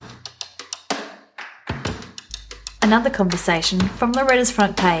another conversation from Loretta's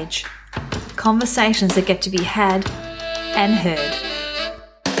front page. Conversations that get to be had and heard.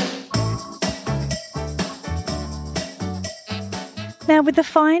 Now, with the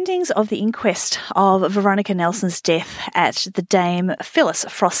findings of the inquest of Veronica Nelson's death at the Dame Phyllis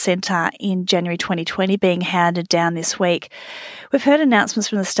Frost Centre in January 2020 being handed down this week, we've heard announcements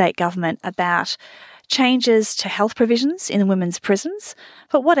from the state government about changes to health provisions in women's prisons.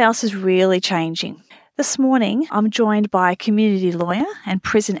 But what else is really changing? This morning, I'm joined by community lawyer and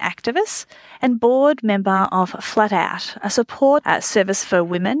prison activist and board member of Flat Out, a support service for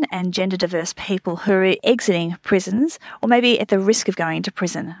women and gender diverse people who are exiting prisons or maybe at the risk of going to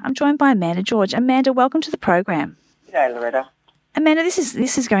prison. I'm joined by Amanda George. Amanda, welcome to the program. G'day, Loretta. Amanda,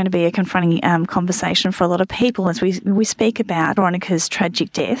 this is going to be a confronting conversation for a lot of people as we speak about Veronica's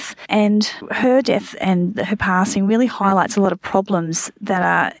tragic death. And her death and her passing really highlights a lot of problems that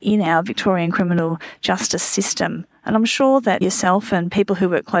are in our Victorian criminal justice system. And I'm sure that yourself and people who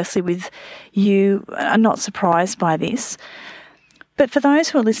work closely with you are not surprised by this. But for those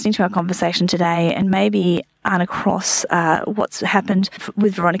who are listening to our conversation today and maybe aren't across what's happened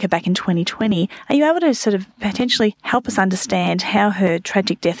with Veronica back in 2020, are you able to sort of potentially help us understand how her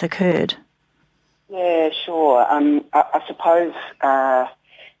tragic death occurred? Yeah, sure. I suppose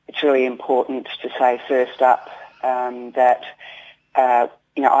it's really important to say first up that I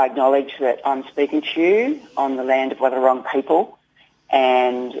acknowledge that I'm speaking to you on the land of Wathaurong people,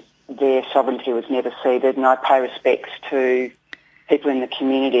 and their sovereignty was never ceded, and I pay respects to people in the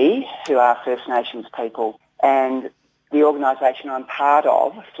community who are First Nations people. And the organisation I'm part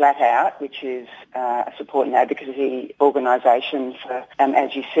of, Flat Out, which is a support and advocacy organisation for,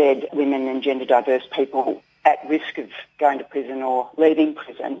 as you said, women and gender diverse people at risk of going to prison or leaving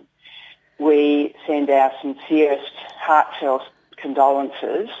prison, we send our sincerest, heartfelt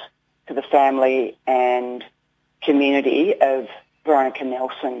condolences to the family and community of Veronica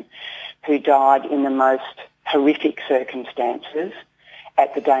Nelson, who died in the most horrific circumstances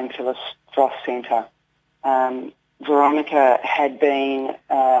at the Dame Phyllis Frost Centre. Veronica had been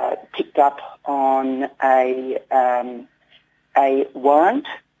picked up on a warrant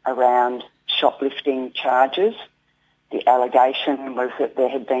around shoplifting charges. The allegation was that there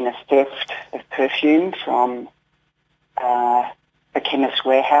had been a theft of perfume from a chemist's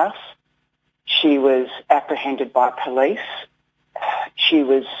warehouse. She was apprehended by police. She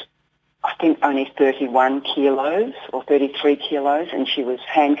was, I think, only 31 kilos or 33 kilos, and she was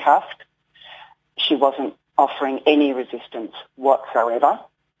handcuffed. She wasn't offering any resistance whatsoever.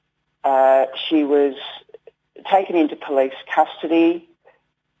 She was taken into police custody.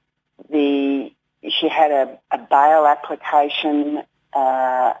 She had a bail application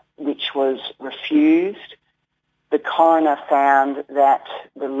which was refused. The coroner found that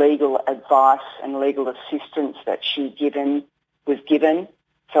the legal advice and legal assistance that she was given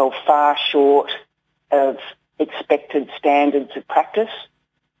fell far short of expected standards of practice.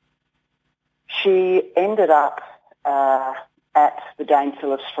 She ended up at the Dame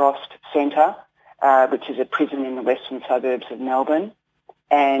Phyllis Frost Centre, which is a prison in the western suburbs of Melbourne,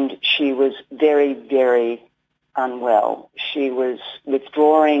 and she was very, very unwell. She was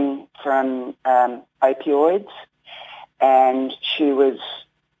withdrawing from opioids, and she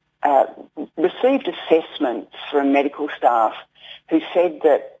received assessment from medical staff who said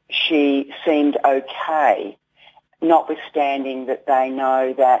that she seemed okay, notwithstanding that they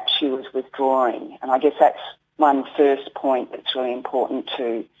know that she was withdrawing. And I guess that's one first point that's really important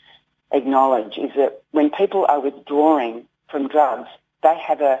to acknowledge, is that when people are withdrawing from drugs, they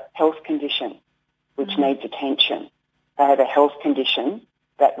have a health condition which needs attention. They have a health condition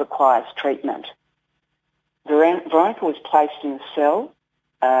that requires treatment. Veronica was placed in a cell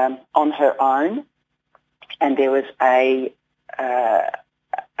on her own, and there was a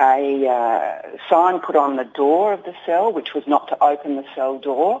sign put on the door of the cell, which was not to open the cell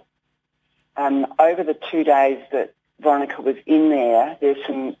door. Over the 2 days that Veronica was in there, there's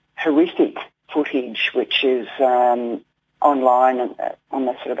some horrific footage which is online on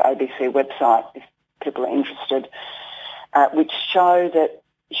the sort of ABC website, if people are interested, which show that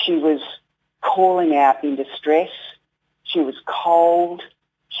she was calling out in distress. She was cold.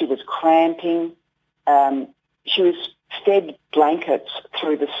 She was cramping. She was fed blankets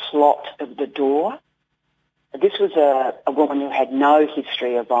through the slot of the door. This was a woman who had no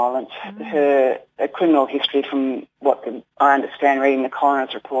history of violence. Her criminal history, from what I understand reading the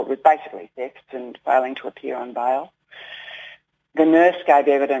coroner's report, was basically theft and failing to appear on bail. The nurse gave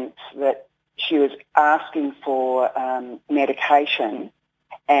evidence that she was asking for medication,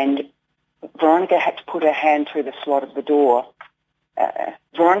 and Veronica had to put her hand through the slot of the door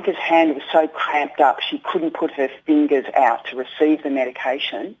Veronica's hand was so cramped up she couldn't put her fingers out to receive the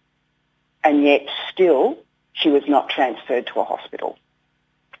medication, and yet still she was not transferred to a hospital.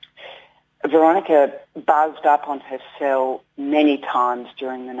 Veronica buzzed up on her cell many times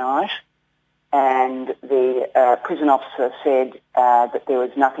during the night, and the prison officer said that there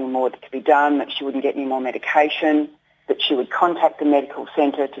was nothing more that could be done, that she wouldn't get any more medication, that she would contact the medical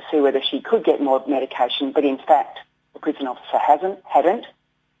centre to see whether she could get more medication, but in fact the prison officer hadn't.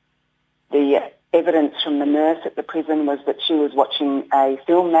 The evidence from the nurse at the prison was that she was watching a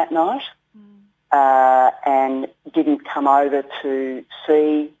film that night and didn't come over to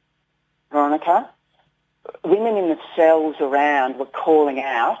see Veronica. Women in the cells around were calling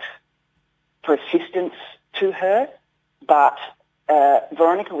out for assistance to her, but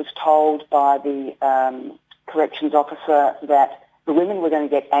Veronica was told by the corrections officer that the women were going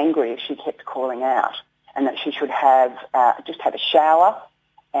to get angry if she kept calling out, and that she should have just have a shower,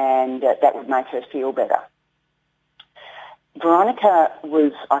 and that would make her feel better. Veronica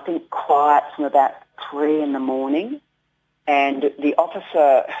was, I think, quiet from about 3 a.m, and the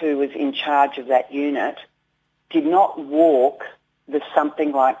officer who was in charge of that unit did not walk the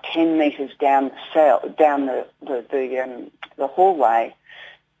something like 10 metres down the hallway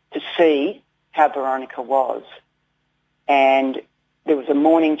to see how Veronica was. And there was a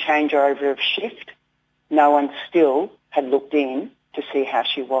morning changeover of shift. No one still had looked in to see how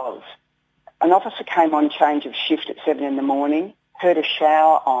she was. An officer came on change of shift at 7 a.m, heard a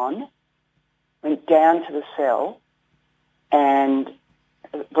shower on, went down to the cell, and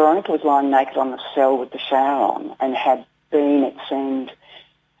Veronica was lying naked on the cell with the shower on and had been, it seemed,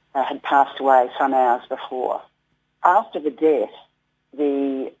 had passed away some hours before. After the death,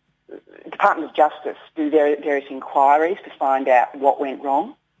 the Department of Justice do various inquiries to find out what went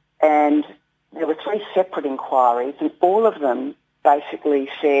wrong, and there were 3 separate inquiries, and all of them basically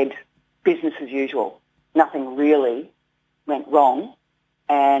said business as usual. Nothing really went wrong,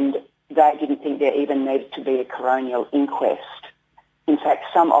 and they didn't think there even needed to be a coronial inquest. In fact,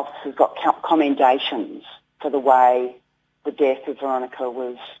 some officers got commendations for the way the death of Veronica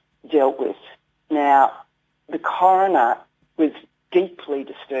was dealt with. Now, the coroner was deeply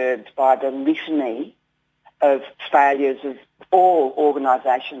disturbed by the litany of failures of all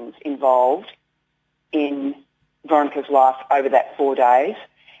organisations involved in Veronica's life over that 4 days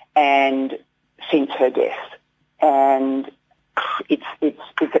and since her death. And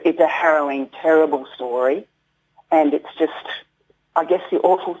it's a harrowing, terrible story, and it's just, I guess the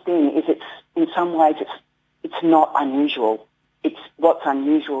awful thing is it's, in some ways, it's not unusual. What's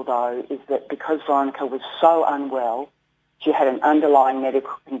unusual, though, is that because Veronica was so unwell, she had an underlying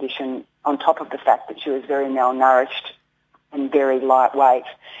medical condition on top of the fact that she was very malnourished and very lightweight,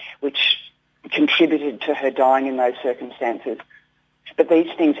 which contributed to her dying in those circumstances. But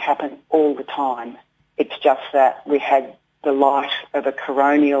these things happen all the time. It's just that we had the light of a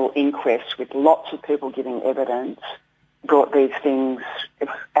coronial inquest with lots of people giving evidence brought these things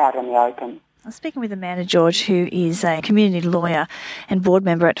out in the open. I'm speaking with Amanda George, who is a community lawyer and board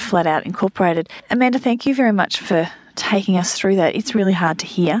member at Flat Out Incorporated. Amanda, thank you very much for taking us through that. It's really hard to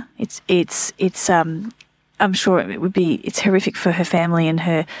hear. I'm sure it's horrific for her family and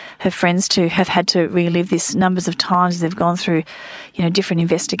her friends to have had to relive this numbers of times. They've gone through, different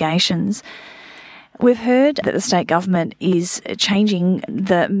investigations. We've heard that the state government is changing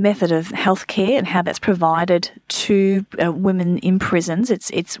the method of healthcare and how that's provided to women in prisons.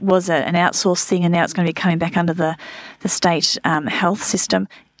 It was an outsourced thing, and now it's going to be coming back under the state health system.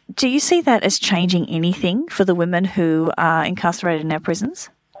 Do you see that as changing anything for the women who are incarcerated in our prisons?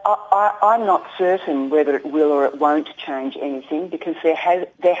 I'm not certain whether it will or it won't change anything, because there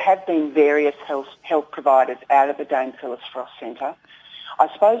have been various health providers out of the Dame Phyllis Frost Centre.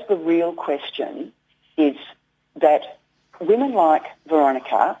 I suppose the real question is that women like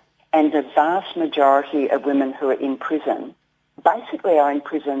Veronica and the vast majority of women who are in prison basically are in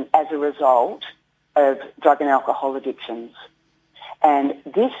prison as a result of drug and alcohol addictions. And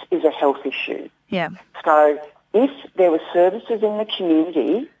this is a health issue. Yeah. So if there were services in the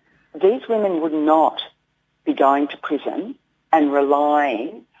community, these women would not be going to prison and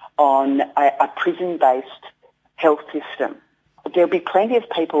relying on a prison-based health system. There'll be plenty of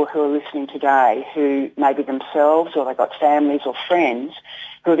people who are listening today who maybe themselves or they've got families or friends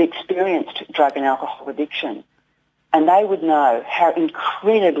who have experienced drug and alcohol addiction. And they would know how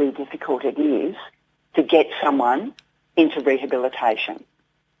incredibly difficult it is to get someone into rehabilitation,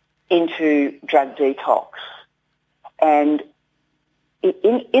 into drug detox. And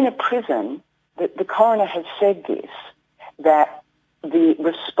in a prison, the coroner has said this, that the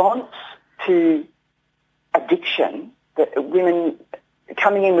response to addiction that women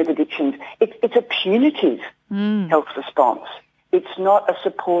coming in with addictions, it's a punitive health response. It's not a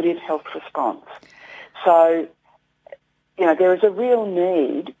supportive health response. So, there is a real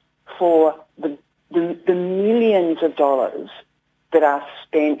need for the millions of dollars that are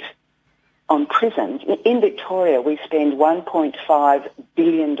spent on prisons. In Victoria, we spend $1.5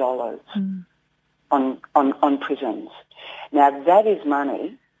 billion on prisons. Now, that is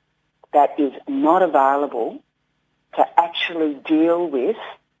money that is not available to actually deal with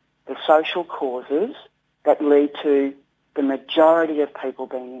the social causes that lead to the majority of people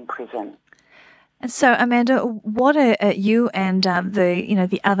being in prison. And so, Amanda, what are you and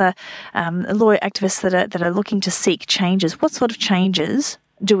the other lawyer activists that are looking to seek changes? What sort of changes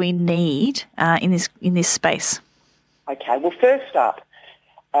do we need in this space? Okay. Well, first up,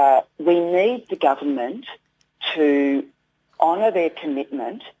 we need the government to honour their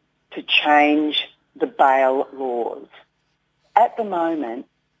commitment to change the bail laws. At the moment,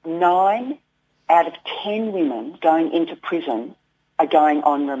 9 out of 10 women going into prison are going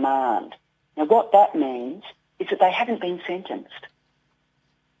on remand. Now, what that means is that they haven't been sentenced.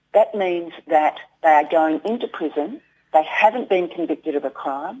 That means that they are going into prison, they haven't been convicted of a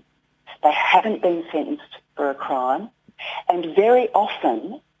crime, they haven't been sentenced for a crime, and very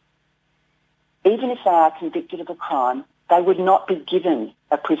often, even if they are convicted of a crime, they would not be given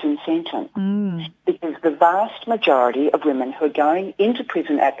a prison sentence because the vast majority of women who are going into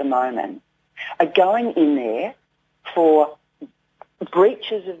prison at the moment are going in there for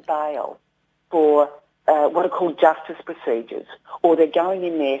breaches of bail, for what are called justice procedures, or they're going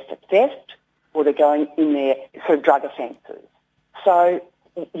in there for theft, or they're going in there for drug offences. So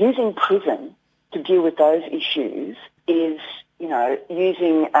using prison to deal with those issues is,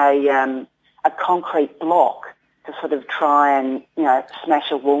 using a concrete block to sort of try and, smash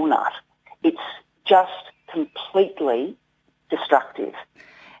a walnut. It's just completely destructive.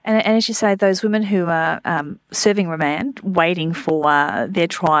 And as you say, those women who are serving remand, waiting for their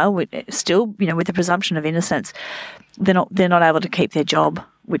trial, still, with the presumption of innocence, they're not able to keep their job,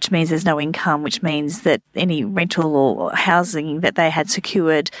 which means there's no income, which means that any rental or housing that they had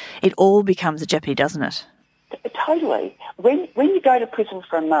secured, it all becomes a jeopardy, doesn't it? Totally. When you go to prison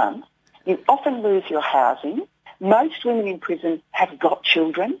for a month, you often lose your housing. Most women in prison have got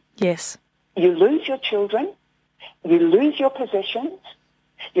children. Yes. You lose your children. You lose your possessions.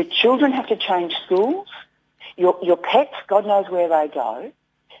 Your children have to change schools. Your pets, God knows where they go.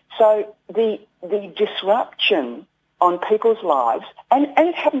 So the disruption on people's lives, and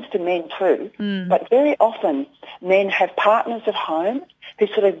it happens to men too, but very often men have partners at home who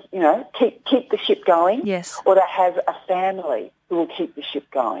sort of, keep the ship going. Yes. Or they have a family who will keep the ship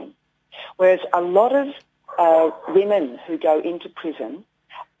going. Whereas a lot of women who go into prison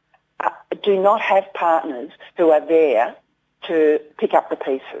do not have partners who are there to pick up the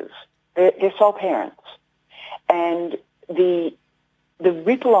pieces. They're sole parents. And the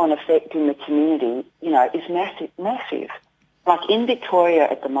ripple-on effect in the community, is massive. Like in Victoria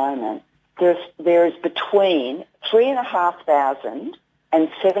at the moment, there is between 3,500 and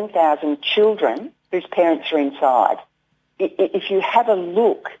 7,000 children whose parents are inside. If you have a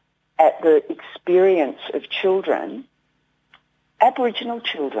look at the experience of children, Aboriginal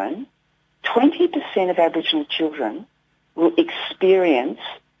children, 20% of Aboriginal children will experience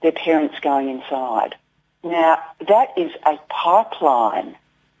their parents going inside. Now, that is a pipeline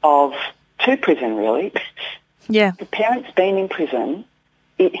to prison, really. Yeah. The parents being in prison,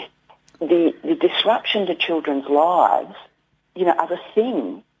 the disruption to children's lives, are the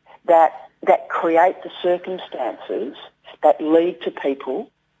thing that create the circumstances that lead to people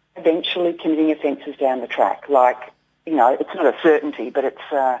eventually committing offences down the track. Like, it's not a certainty, but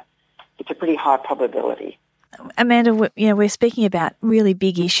it's a pretty high probability. Amanda, we're speaking about really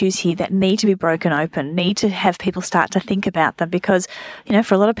big issues here that need to be broken open, need to have people start to think about them because,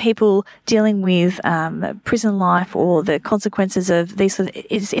 for a lot of people dealing with prison life or the consequences of these,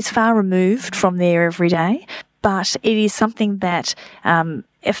 it's far removed from their everyday, but it is something that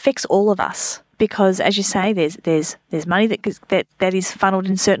affects all of us. Because, as you say, there's money that is funneled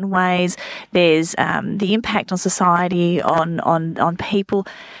in certain ways. There's the impact on society, on people.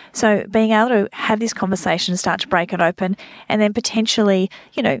 So being able to have this conversation and start to break it open, and then potentially,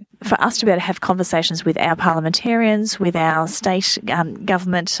 for us to be able to have conversations with our parliamentarians, with our state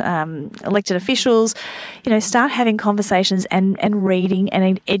government elected officials, start having conversations and reading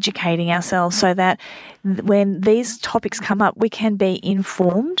and educating ourselves so that when these topics come up, we can be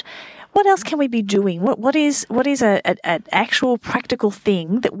informed. What else can we be doing? What is an actual practical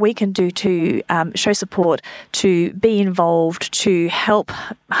thing that we can do to show support, to be involved, to help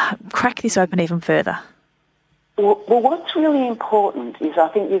crack this open even further? Well, what's really important is, I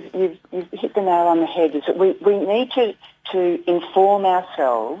think you've hit the nail on the head, is that we need to inform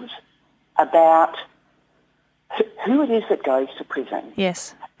ourselves about who it is that goes to prison.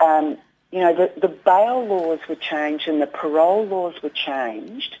 Yes. The bail laws were changed and the parole laws were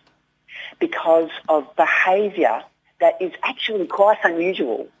changed because of behaviour that is actually quite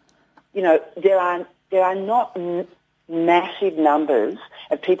unusual. There are not massive numbers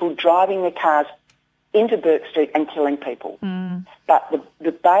of people driving their cars into Burke Street and killing people. But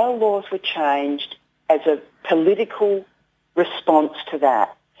the bail laws were changed as a political response to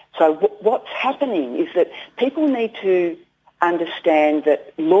that. So what's happening is that people need to understand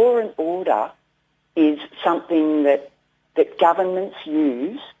that law and order is something that governments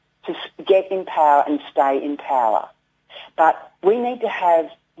use to get in power and stay in power. But we need to have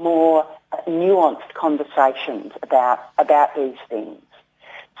more nuanced conversations about these things.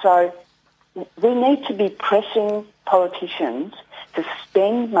 So we need to be pressing politicians to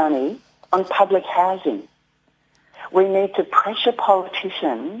spend money on public housing. We need to pressure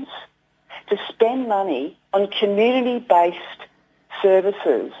politicians to spend money on community-based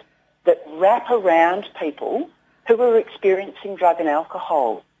services that wrap around people who are experiencing drug and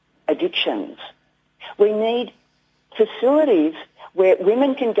alcohol addictions. We need facilities where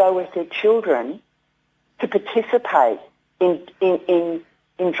women can go with their children to participate in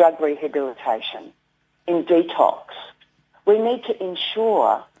drug rehabilitation, in detox. We need to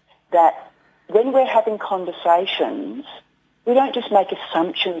ensure that when we're having conversations, we don't just make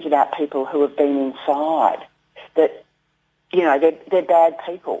assumptions about people who have been inside, that, they're bad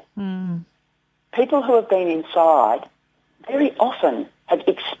people. People who have been inside very often have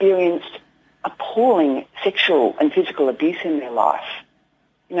experienced appalling sexual and physical abuse in their life.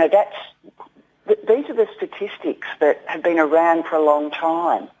 These are the statistics that have been around for a long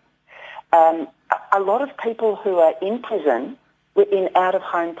time. A lot of people who are in prison were in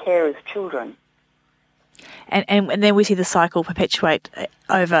out-of-home care as children. And then we see the cycle perpetuate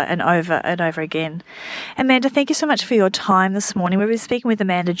over and over and over again. Amanda, thank you so much for your time this morning. We've been speaking with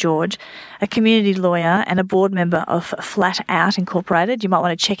Amanda George, a community lawyer and a board member of Flat Out Incorporated. You might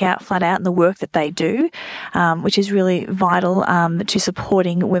want to check out Flat Out and the work that they do, which is really vital to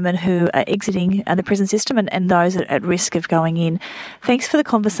supporting women who are exiting the prison system and those at risk of going in. Thanks for the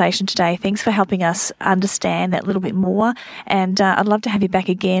conversation today. Thanks for helping us understand that little bit more. And I'd love to have you back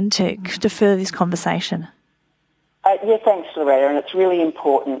again to further this conversation. Thanks, Loretta, and it's really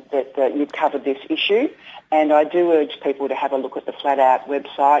important that you've covered this issue, and I do urge people to have a look at the Flat Out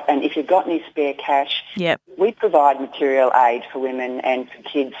website, and if you've got any spare cash, we provide material aid for women and for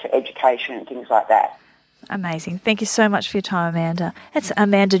kids for education and things like that. Amazing. Thank you so much for your time, Amanda. That's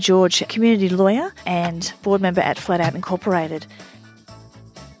Amanda George, community lawyer and board member at Flat Out Incorporated.